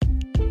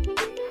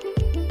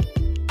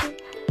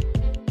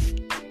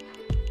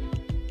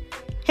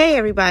Hey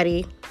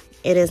everybody,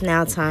 it is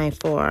now time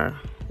for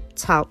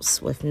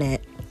Talks with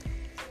Net.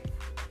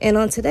 And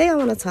on today I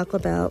want to talk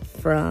about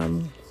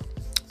on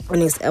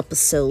this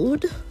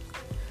episode,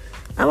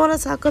 I want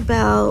to talk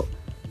about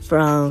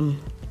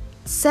from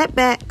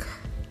setback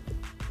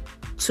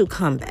to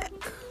comeback.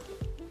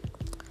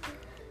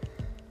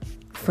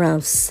 From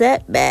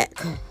setback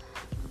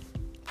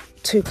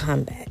to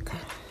comeback.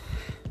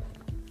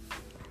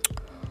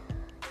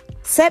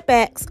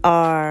 Setbacks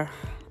are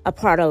a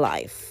part of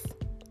life.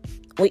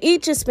 We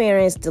each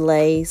experience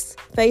delays,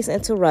 face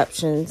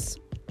interruptions,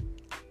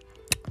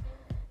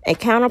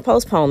 encounter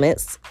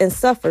postponements, and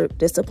suffer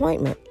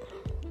disappointment.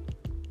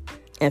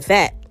 In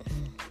fact,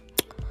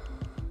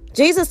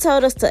 Jesus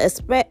told us to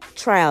expect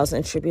trials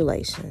and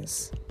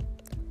tribulations.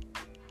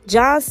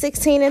 John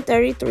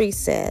 16:33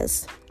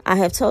 says, I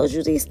have told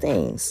you these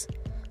things,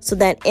 so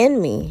that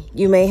in me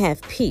you may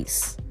have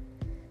peace.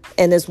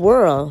 In this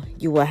world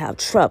you will have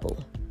trouble.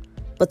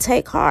 But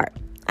take heart,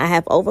 I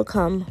have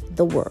overcome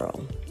the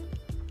world.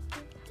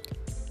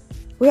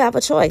 We have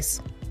a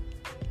choice.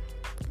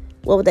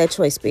 What would that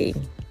choice be?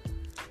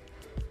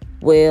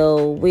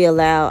 Will we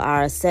allow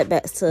our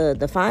setbacks to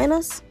define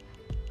us?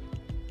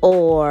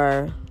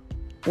 Or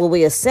will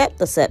we accept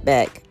the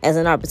setback as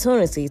an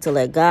opportunity to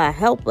let God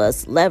help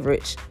us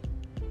leverage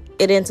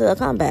it into a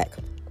comeback?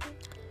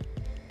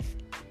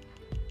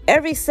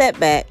 Every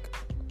setback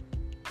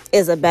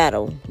is a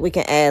battle we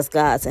can ask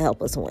God to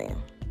help us win.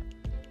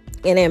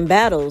 And in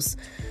battles,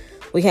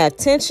 we have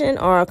tension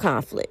or a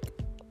conflict.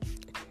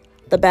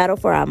 The battle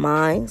for our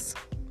minds,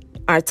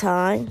 our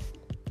time,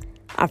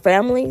 our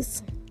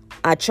families,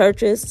 our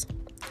churches,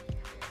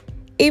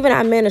 even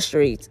our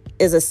ministries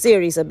is a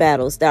series of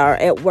battles that are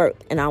at work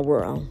in our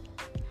world.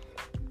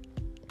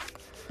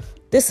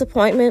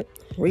 Disappointment,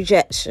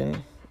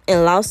 rejection,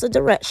 and loss of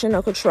direction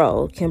or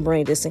control can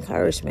bring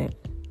disencouragement.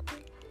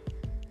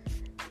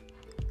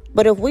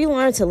 But if we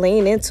learn to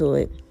lean into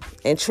it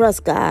and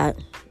trust God,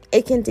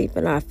 it can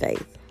deepen our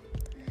faith.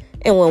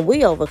 And when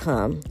we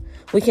overcome,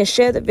 we can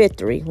share the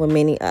victory with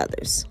many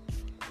others.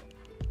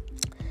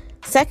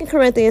 2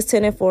 Corinthians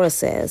 10:4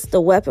 says,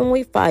 the weapon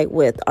we fight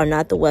with are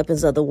not the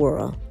weapons of the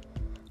world.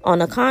 On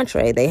the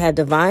contrary, they have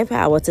divine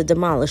power to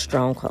demolish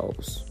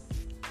strongholds.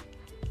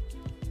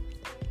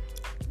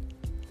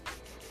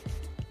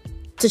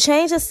 To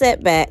change a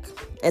setback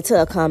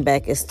into a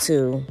comeback is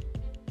to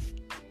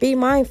be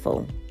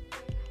mindful,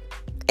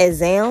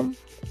 examine,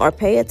 or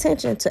pay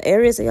attention to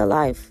areas of your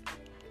life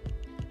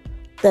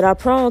that are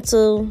prone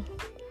to,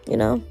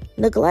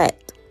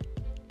 neglect.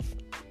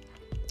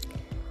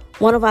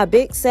 One of our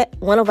biggest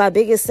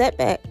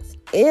setbacks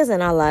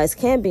in our lives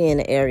can be in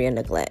the area of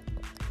neglect.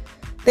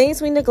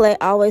 Things we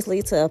neglect always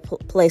lead to a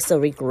place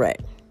of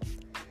regret.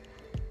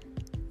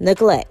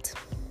 Neglect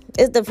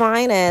is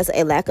defined as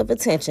a lack of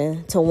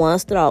attention to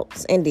one's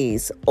thoughts and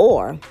deeds,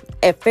 or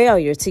a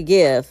failure to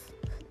give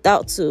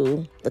thought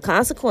to the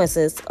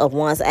consequences of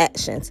one's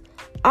actions,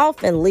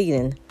 often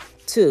leading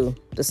to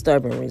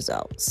disturbing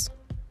results.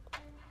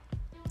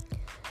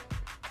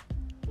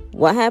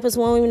 What happens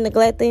when we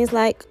neglect things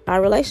like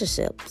our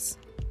relationships?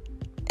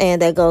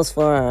 And that goes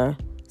for our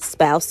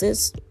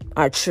spouses,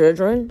 our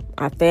children,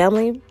 our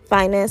family,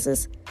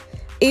 finances,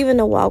 even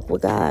the walk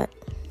with God.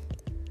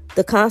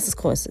 The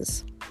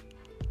consequences.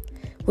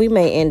 We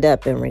may end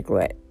up in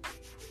regret.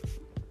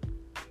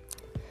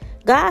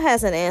 God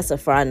has an answer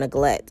for our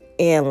neglect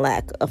and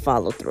lack of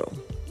follow-through.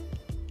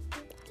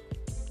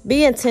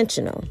 Be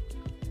intentional.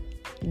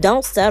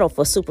 Don't settle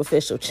for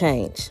superficial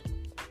change.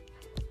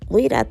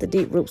 Weed out the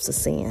deep roots of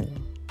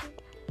sin.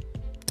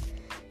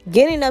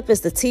 Getting up is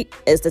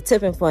the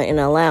tipping point in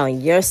allowing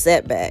your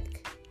setback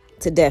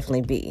to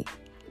definitely be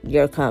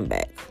your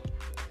comeback.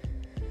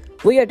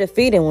 We are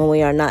defeated when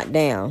we are not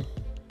down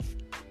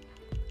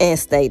and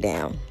stay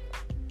down.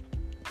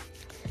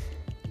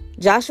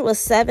 Joshua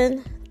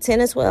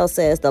 7:10-12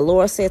 says, the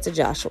Lord said to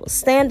Joshua,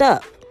 stand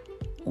up.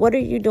 What are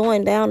you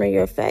doing down on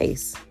your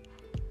face?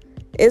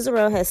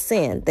 Israel has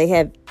sinned. They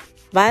have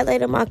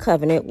violated my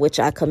covenant, which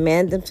I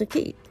command them to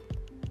keep.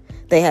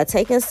 They have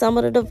taken some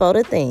of the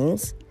devoted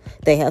things.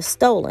 They have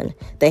stolen.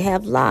 They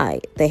have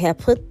lied. They have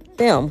put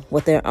them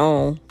with their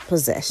own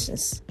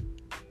possessions.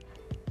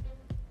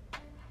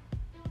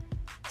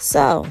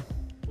 So,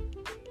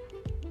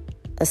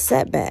 a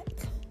setback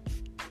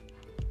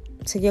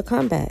to your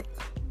comeback.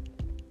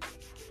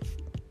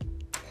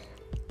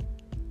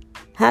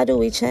 How do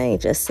we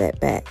change a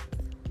setback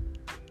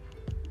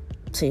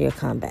to your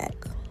comeback?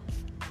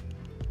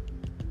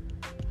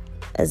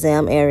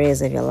 Examine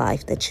areas of your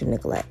life that you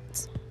neglect.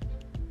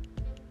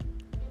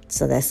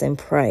 So that's in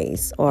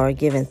praise or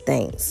giving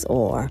thanks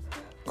or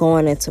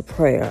going into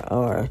prayer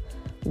or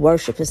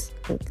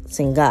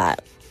worshiping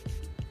God.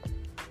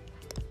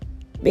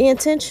 Be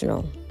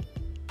intentional.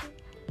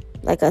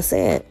 Like I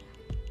said,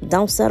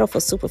 don't settle for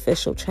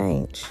superficial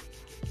change.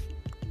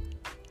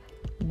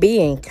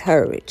 Be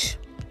encouraged.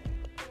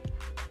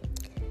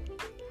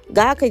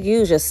 God could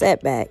use your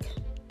setback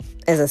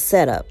as a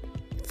setup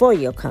for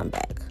your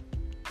comeback.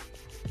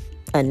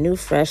 A new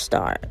fresh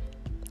start.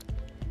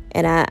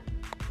 And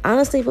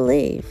honestly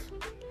believe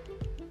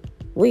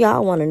we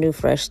all want a new,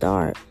 fresh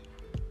start.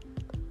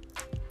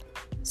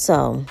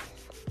 So,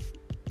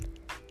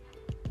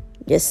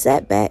 your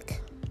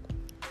setback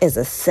is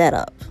a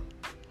setup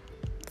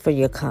for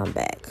your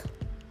comeback.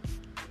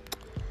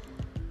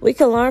 We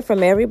can learn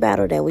from every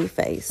battle that we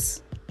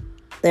face.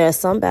 There are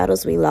some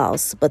battles we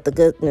lost, but the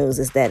good news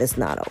is that it's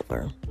not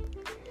over.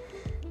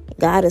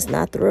 God is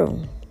not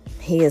through.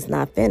 He is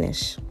not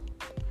finished.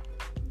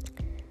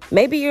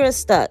 Maybe you're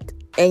stuck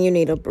and you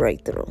need a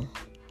breakthrough.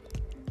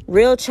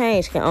 Real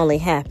change can only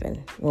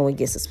happen when we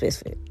get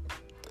specific.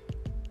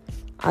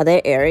 Are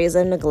there areas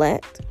of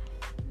neglect?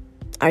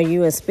 Are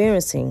you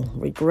experiencing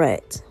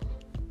regret?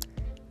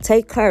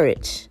 Take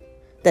courage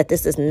that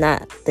this is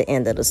not the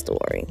end of the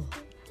story.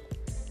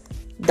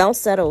 Don't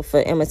settle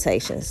for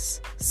imitations.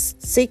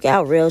 Seek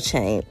out real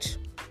change.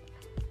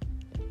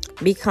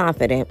 Be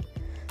confident,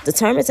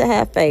 determined to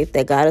have faith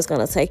that God is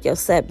going to take your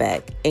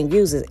setback and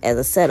use it as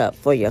a setup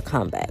for your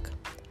comeback.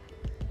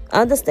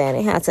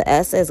 Understanding how to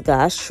access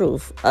God's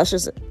truth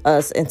ushers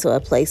us into a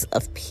place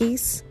of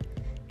peace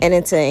and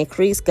into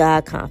increased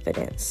God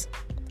confidence.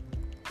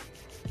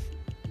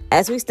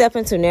 As we step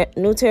into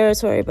new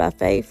territory by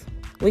faith,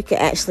 we can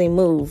actually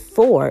move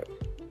forward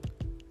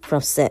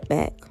from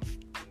setback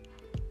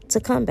to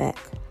comeback.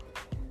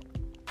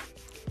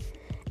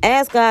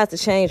 Ask God to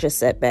change your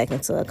setback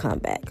into a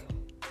comeback.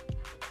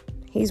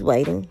 He's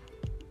waiting.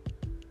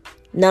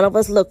 None of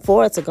us look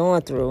forward to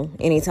going through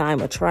any time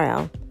of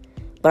trial,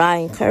 but I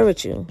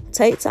encourage you,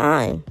 take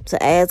time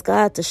to ask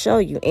God to show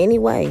you any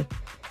way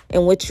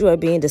in which you are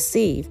being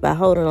deceived by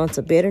holding on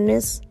to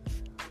bitterness,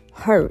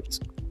 hurt,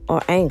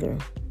 or anger.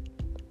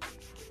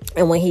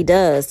 And when He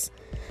does,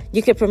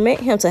 you can permit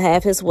Him to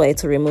have His way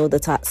to remove the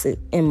toxic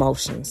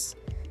emotions.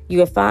 You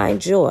will find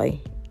joy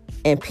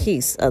and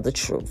peace of the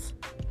truth.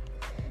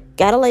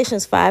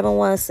 Galatians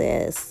 5:1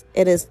 says,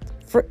 It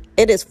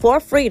is for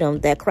freedom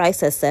that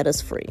Christ has set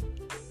us free.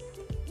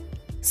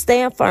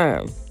 Stand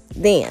firm,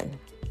 then,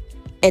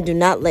 and do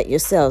not let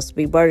yourselves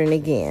be burdened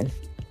again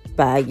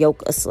by a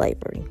yoke of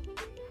slavery.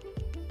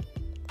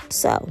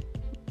 So,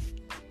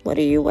 what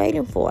are you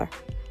waiting for?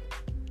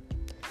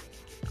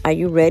 Are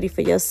you ready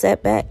for your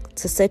setback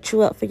to set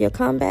you up for your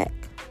comeback?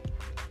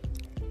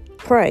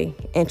 Pray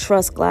and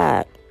trust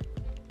God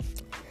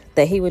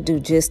that He would do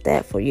just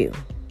that for you.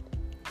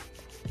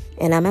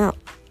 And I'm out.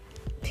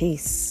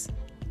 Peace.